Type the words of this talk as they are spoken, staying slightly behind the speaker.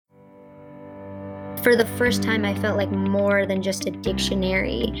For the first time, I felt like more than just a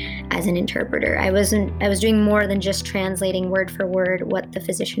dictionary as an interpreter. I was doing more than just translating word for word what the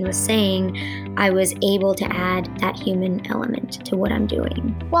physician was saying. I was able to add that human element to what I'm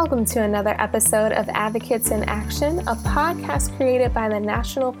doing. Welcome to another episode of Advocates in Action, a podcast created by the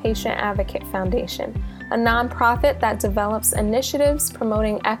National Patient Advocate Foundation, a nonprofit that develops initiatives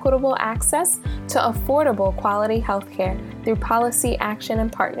promoting equitable access to affordable quality healthcare through policy action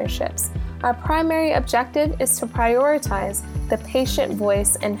and partnerships. Our primary objective is to prioritize the patient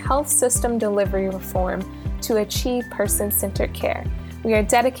voice in health system delivery reform to achieve person-centered care. We are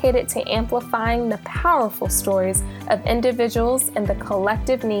dedicated to amplifying the powerful stories of individuals and the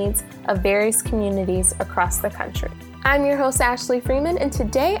collective needs of various communities across the country. I'm your host, Ashley Freeman, and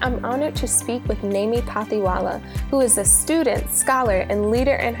today I'm honored to speak with Naimi Pothiwala, who is a student, scholar, and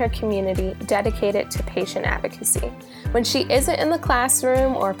leader in her community dedicated to patient advocacy. When she isn't in the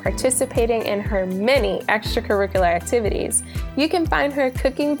classroom or participating in her many extracurricular activities, you can find her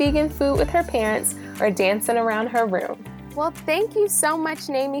cooking vegan food with her parents or dancing around her room. Well, thank you so much,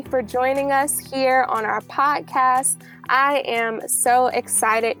 Naimi, for joining us here on our podcast. I am so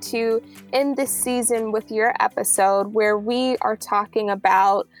excited to end this season with your episode where we are talking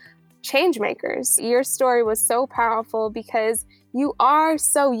about change makers. Your story was so powerful because you are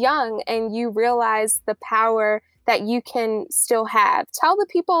so young and you realize the power that you can still have. Tell the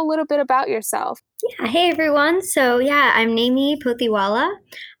people a little bit about yourself. Yeah, hey everyone. I'm Naimi Pothiwala.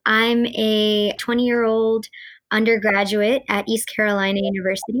 I'm a 20-year-old undergraduate at East Carolina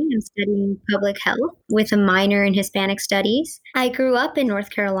University. I'm studying public health with a minor in Hispanic studies. I grew up in North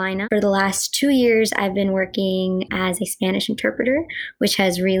Carolina. For the last 2 years, I've been working as a Spanish interpreter, which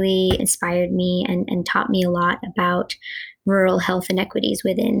has really inspired me and taught me a lot about rural health inequities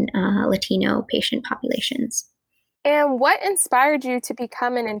within Latino patient populations. And what inspired you to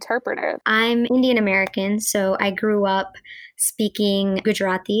become an interpreter? I'm Indian American, so I grew up speaking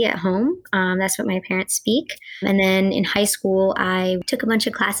Gujarati at home. That's what my parents speak. And then in high school, I took a bunch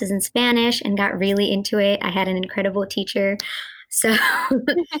of classes in Spanish and got really into it. I had an incredible teacher. So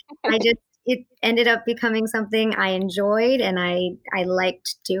it ended up becoming something I enjoyed and I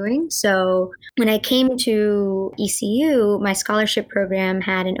liked doing. So when I came to ECU, my scholarship program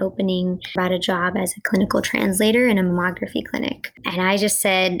had an opening about a job as a clinical translator in a mammography clinic. And I just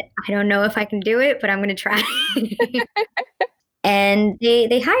said, I don't know if I can do it, but I'm going to try. And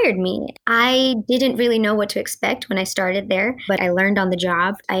they hired me. I didn't really know what to expect when I started there, but I learned on the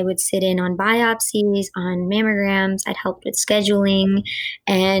job. I would sit in on biopsies, on mammograms. I'd help with scheduling.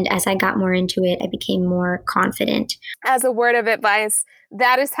 And as I got more into it, I became more confident. As a word of advice,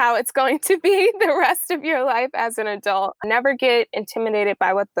 that is how it's going to be the rest of your life as an adult. Never get intimidated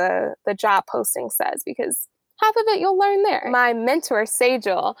by what the job posting says, because half of it you'll learn there. My mentor,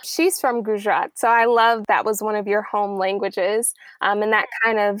 Sejal, she's from Gujarat. So I love that was one of your home languages. And that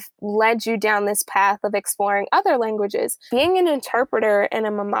kind of led you down this path of exploring other languages. Being an interpreter in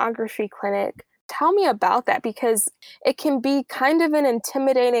a mammography clinic, tell me about that, because it can be kind of an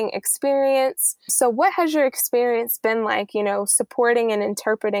intimidating experience. So what has your experience been like, supporting and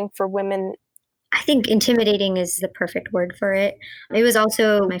interpreting for women? I think intimidating is the perfect word for it. It was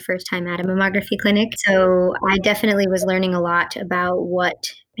also my first time at a mammography clinic. So I definitely was learning a lot about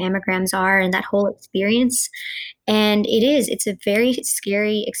what mammograms are and that whole experience. And it's a very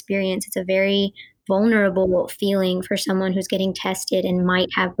scary experience. It's a very vulnerable feeling for someone who's getting tested and might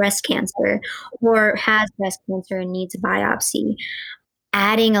have breast cancer or has breast cancer and needs a biopsy.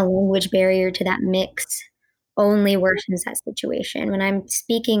 Adding a language barrier to that mix only worsens that situation. When I'm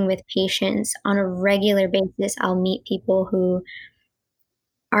speaking with patients on a regular basis, I'll meet people who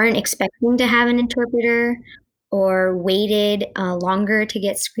aren't expecting to have an interpreter or waited longer to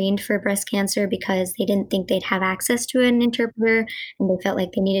get screened for breast cancer because they didn't think they'd have access to an interpreter and they felt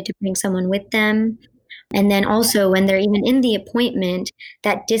like they needed to bring someone with them. And then also when they're even in the appointment,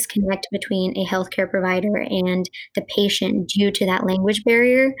 that disconnect between a healthcare provider and the patient due to that language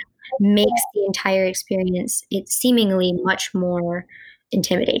barrier makes the entire experience, it's seemingly much more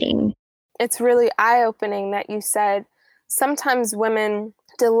intimidating. It's really eye-opening that you said sometimes women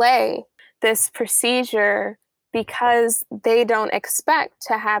delay this procedure because they don't expect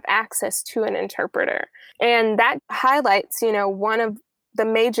to have access to an interpreter. And that highlights, one of the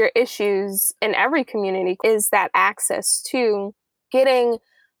major issues in every community is that access to getting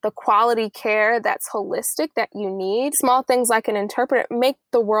the quality care that's holistic that you need. Small things like an interpreter make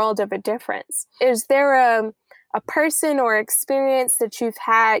the world of a difference. Is there a person or experience that you've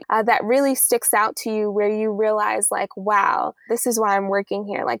had that really sticks out to you where you realize wow, this is why I'm working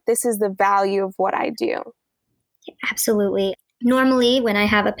here. This is the value of what I do? Absolutely. Normally, when I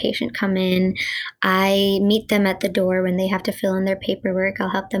have a patient come in, I meet them at the door when they have to fill in their paperwork. I'll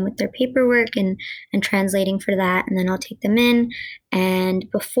help them with their paperwork and translating for that, and then I'll take them in. And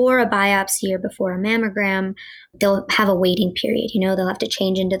before a biopsy or before a mammogram, they'll have a waiting period. They'll have to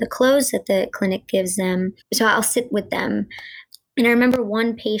change into the clothes that the clinic gives them. So I'll sit with them. And I remember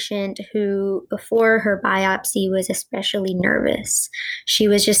one patient who, before her biopsy, was especially nervous. She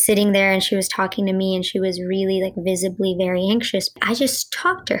was just sitting there and she was talking to me and she was really visibly very anxious. I just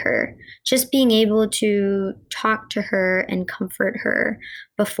talked to her, just being able to talk to her and comfort her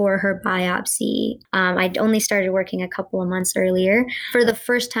before her biopsy. I'd only started working a couple of months earlier. For the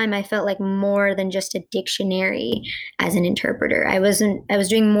first time, I felt like more than just a dictionary as an interpreter. I was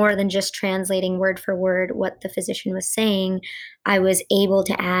doing more than just translating word for word what the physician was saying. I was able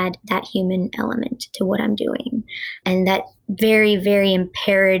to add that human element to what I'm doing. And that very, very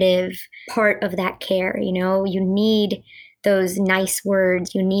imperative part of that care, you need those nice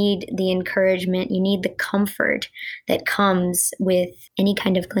words, you need the encouragement, you need the comfort that comes with any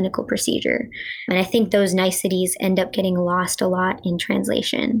kind of clinical procedure. And I think those niceties end up getting lost a lot in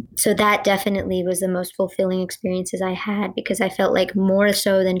translation. So that definitely was the most fulfilling experiences I had, because I felt like more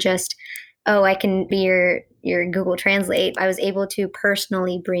so than just, oh, I can be your Google Translate. I was able to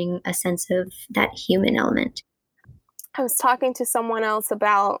personally bring a sense of that human element. I was talking to someone else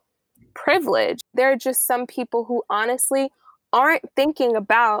about privilege. There are just some people who honestly aren't thinking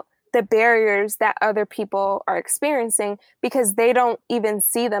about the barriers that other people are experiencing because they don't even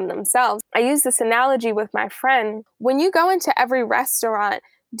see them themselves. I use this analogy with my friend. When you go into every restaurant,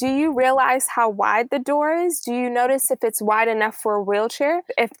 do you realize how wide the door is? Do you notice if it's wide enough for a wheelchair,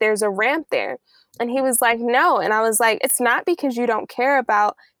 if there's a ramp there? And he was like, no. And I was like, it's not because you don't care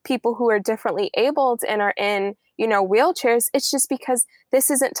about people who are differently abled and are in, wheelchairs. It's just because this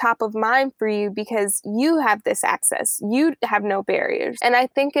isn't top of mind for you because you have this access. You have no barriers. And I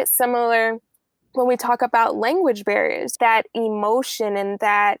think it's similar when we talk about language barriers, that emotion and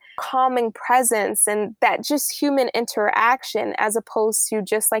that calming presence and that just human interaction, as opposed to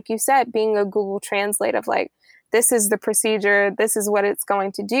just like you said, being a Google Translate of this is the procedure, this is what it's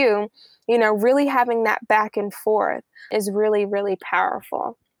going to do. Really having that back and forth is really, really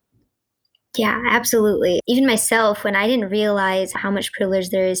powerful. Yeah, absolutely. Even myself, when I didn't realize how much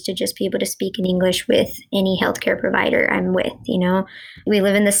privilege there is to just be able to speak in English with any healthcare provider I'm with, We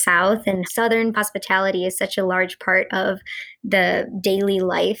live in the South, and Southern hospitality is such a large part of the daily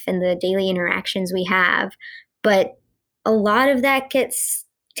life and the daily interactions we have. But a lot of that gets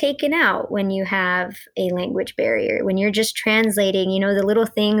taken out when you have a language barrier, when you're just translating, the little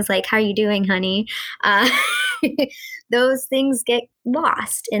things like, how you doing, honey? Those things get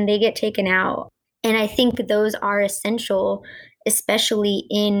lost and they get taken out. And I think those are essential, especially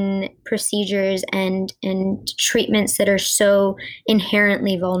in procedures and treatments that are so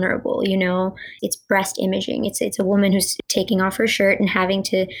inherently vulnerable. It's breast imaging. It's a woman who's taking off her shirt and having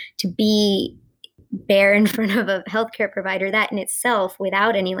to be bare in front of a healthcare provider. That in itself,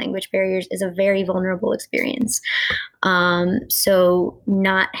 without any language barriers, is a very vulnerable experience. So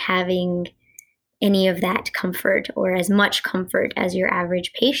not having any of that comfort or as much comfort as your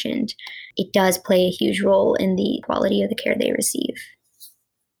average patient, it does play a huge role in the quality of the care they receive.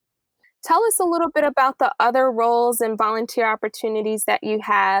 Tell us a little bit about the other roles and volunteer opportunities that you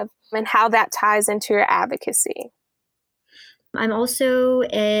have and how that ties into your advocacy. I'm also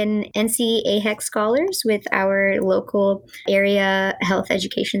an NC AHEC Scholars with our local area health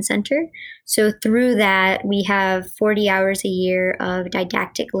education center. So through that, we have 40 hours a year of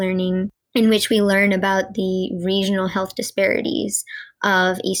didactic learning in which we learn about the regional health disparities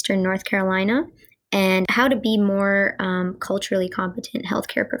of Eastern North Carolina and how to be more culturally competent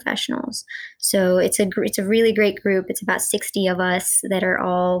healthcare professionals. So it's a really great group. It's about 60 of us that are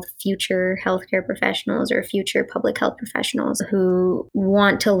all future healthcare professionals or future public health professionals who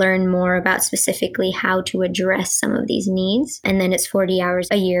want to learn more about specifically how to address some of these needs. And then it's 40 hours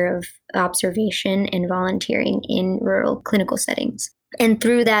a year of observation and volunteering in rural clinical settings. And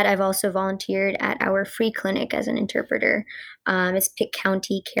through that, I've also volunteered at our free clinic as an interpreter. It's Pitt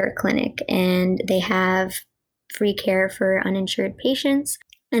County Care Clinic, and they have free care for uninsured patients.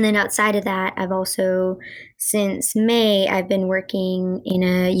 And then outside of that, I've also, since May, I've been working in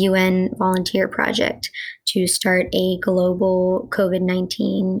a UN volunteer project to start a global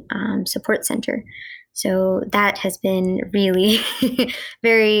COVID-19 support center. So that has been really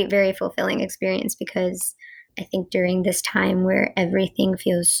very, very fulfilling experience because I think during this time where everything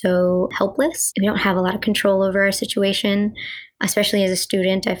feels so helpless, we don't have a lot of control over our situation. Especially as a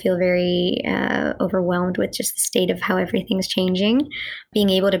student, I feel very overwhelmed with just the state of how everything's changing.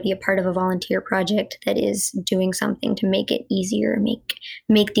 Being able to be a part of a volunteer project that is doing something to make it easier,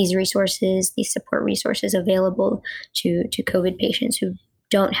 make these resources, these support resources available to COVID patients who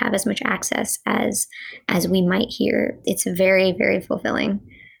don't have as much access as we might here. It's very, very fulfilling.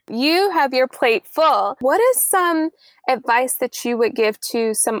 You have your plate full. What is some advice that you would give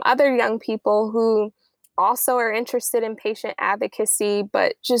to some other young people who also are interested in patient advocacy,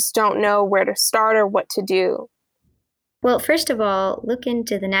 but just don't know where to start or what to do? Well, first of all, look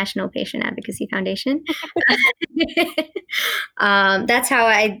into the National Patient Advocacy Foundation. That's how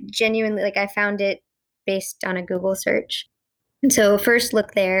I genuinely, I found it based on a Google search. And so first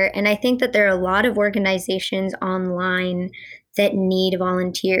look there. And I think that there are a lot of organizations online that need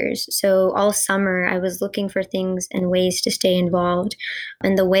volunteers. So all summer, I was looking for things and ways to stay involved.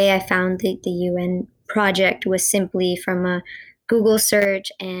 And the way I found the UN project was simply from a Google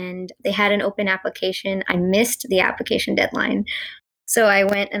search, and they had an open application. I missed the application deadline. So I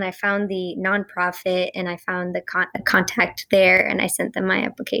went and I found the nonprofit and I found the contact there, and I sent them my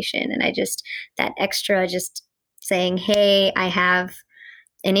application. And that extra just saying, hey, I have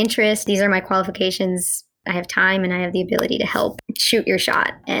an interest. These are my qualifications. I have time and I have the ability to help. Shoot your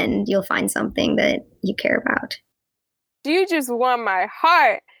shot and you'll find something that you care about. You just won my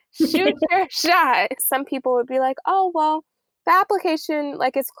heart. Shoot your shot. Some people would be like, oh, well, the application,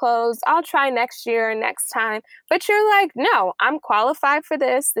 it's closed. I'll try next year or next time. But you're like, no, I'm qualified for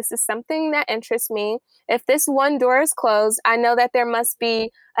this. This is something that interests me. If this one door is closed, I know that there must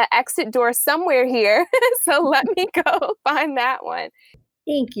be an exit door somewhere here. So let me go find that one.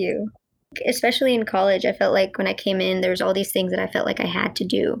 Thank you. Especially in college, I felt like when I came in, there's all these things that I felt like I had to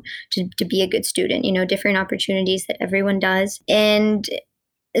do to be a good student, different opportunities that everyone does. And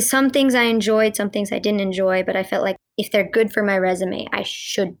some things I enjoyed, some things I didn't enjoy, but I felt like if they're good for my resume, I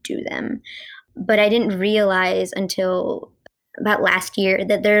should do them. But I didn't realize until about last year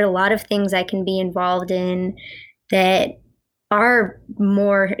that there are a lot of things I can be involved in that are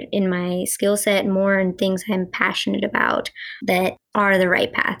more in my skill set, more in things I'm passionate about that are the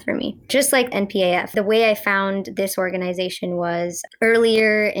right path for me. Just like NPAF, the way I found this organization was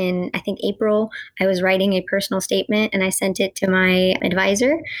earlier in, I think, April, I was writing a personal statement and I sent it to my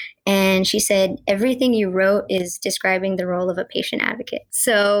advisor. And she said, everything you wrote is describing the role of a patient advocate.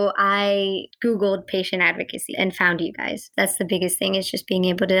 So I Googled patient advocacy and found you guys. That's the biggest thing, is just being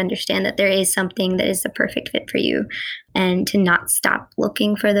able to understand that there is something that is the perfect fit for you, and to not stop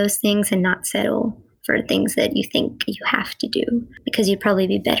looking for those things and not settle for things that you think you have to do, because you'd probably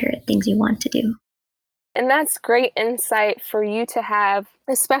be better at things you want to do. And that's great insight for you to have,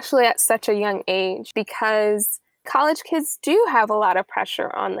 especially at such a young age, because college kids do have a lot of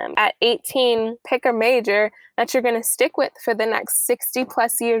pressure on them. At 18, pick a major that you're going to stick with for the next 60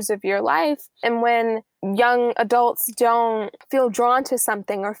 plus years of your life. And when young adults don't feel drawn to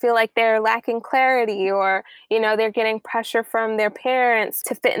something or feel like they're lacking clarity, or, they're getting pressure from their parents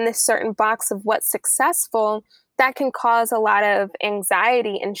to fit in this certain box of what's successful, that can cause a lot of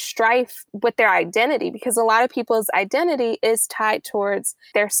anxiety and strife with their identity, because a lot of people's identity is tied towards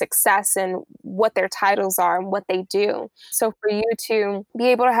their success and what their titles are and what they do. So for you to be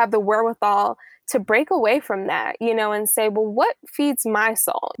able to have the wherewithal to break away from that, and say, well, what feeds my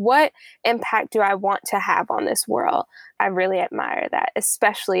soul? What impact do I want to have on this world? I really admire that,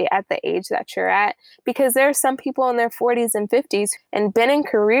 especially at the age that you're at, because there are some people in their 40s and 50s and been in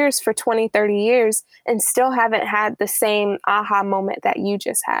careers for 20, 30 years and still haven't had the same aha moment that you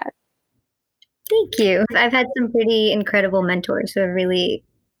just had. Thank you. I've had some pretty incredible mentors who have really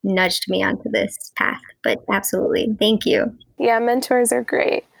nudged me onto this path, but absolutely. Thank you. Yeah, mentors are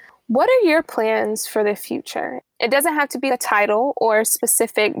great. What are your plans for the future? It doesn't have to be a title or a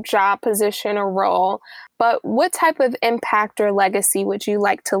specific job position or role, but what type of impact or legacy would you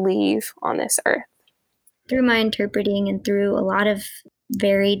like to leave on this earth? Through my interpreting and through a lot of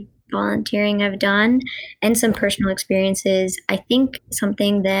varied volunteering I've done and some personal experiences, I think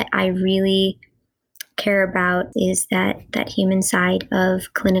something that I really care about is that human side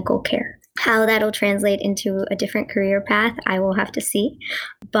of clinical care. How that'll translate into a different career path, I will have to see.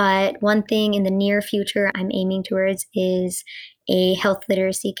 But one thing in the near future I'm aiming towards is a health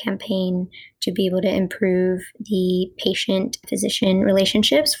literacy campaign to be able to improve the patient-physician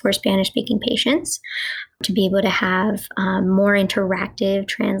relationships for Spanish-speaking patients, to be able to have more interactive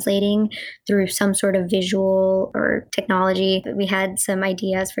translating through some sort of visual or technology. We had some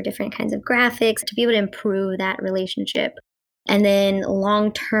ideas for different kinds of graphics to be able to improve that relationship. And then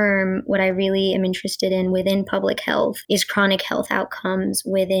long term, what I really am interested in within public health is chronic health outcomes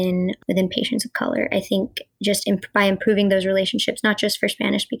within patients of color. I think just by improving those relationships, not just for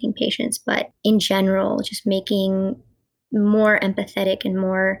Spanish speaking patients, but in general, just making more empathetic and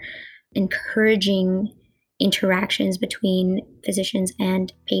more encouraging interactions between physicians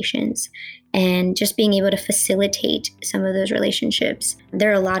and patients, and just being able to facilitate some of those relationships.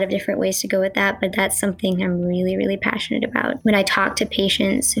 There are a lot of different ways to go with that, but that's something I'm really, really passionate about. When I talk to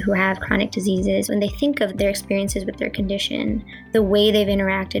patients who have chronic diseases, when they think of their experiences with their condition, the way they've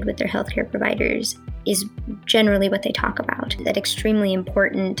interacted with their healthcare providers is generally what they talk about. That extremely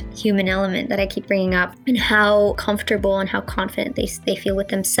important human element that I keep bringing up, and how comfortable and how confident they feel with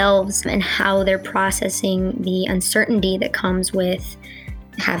themselves, and how they're processing the uncertainty that comes with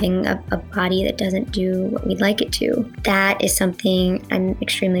having a body that doesn't do what we'd like it to. That is something I'm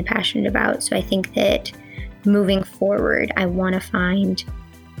extremely passionate about. So I think that moving forward, I want to find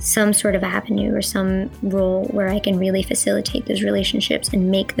some sort of avenue or some role where I can really facilitate those relationships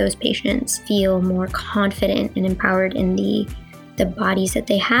and make those patients feel more confident and empowered in the bodies that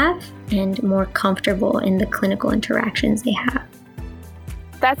they have, and more comfortable in the clinical interactions they have.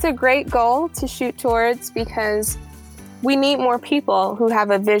 That's a great goal to shoot towards, because we need more people who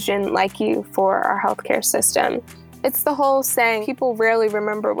have a vision like you for our healthcare system. It's the whole saying, people rarely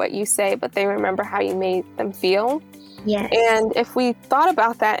remember what you say, but they remember how you made them feel. Yes. And if we thought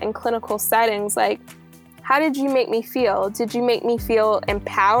about that in clinical settings, like, how did you make me feel? Did you make me feel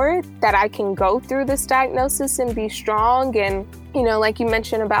empowered that I can go through this diagnosis and be strong? And, like you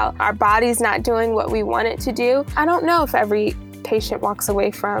mentioned about our bodies not doing what we want it to do. I don't know if every patient walks away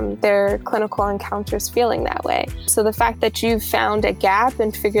from their clinical encounters feeling that way. So the fact that you've found a gap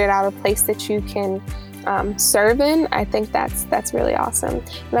and figured out a place that you can serve in, I think that's really awesome.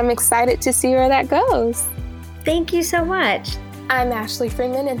 And I'm excited to see where that goes. Thank you so much. I'm Ashley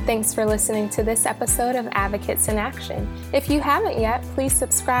Freeman, and thanks for listening to this episode of Advocates in Action. If you haven't yet, please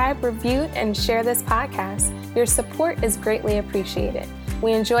subscribe, review, and share this podcast. Your support is greatly appreciated.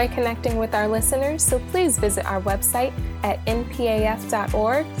 We enjoy connecting with our listeners, so please visit our website at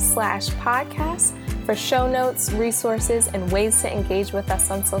npaf.org/podcast for show notes, resources, and ways to engage with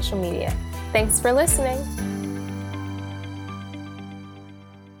us on social media. Thanks for listening.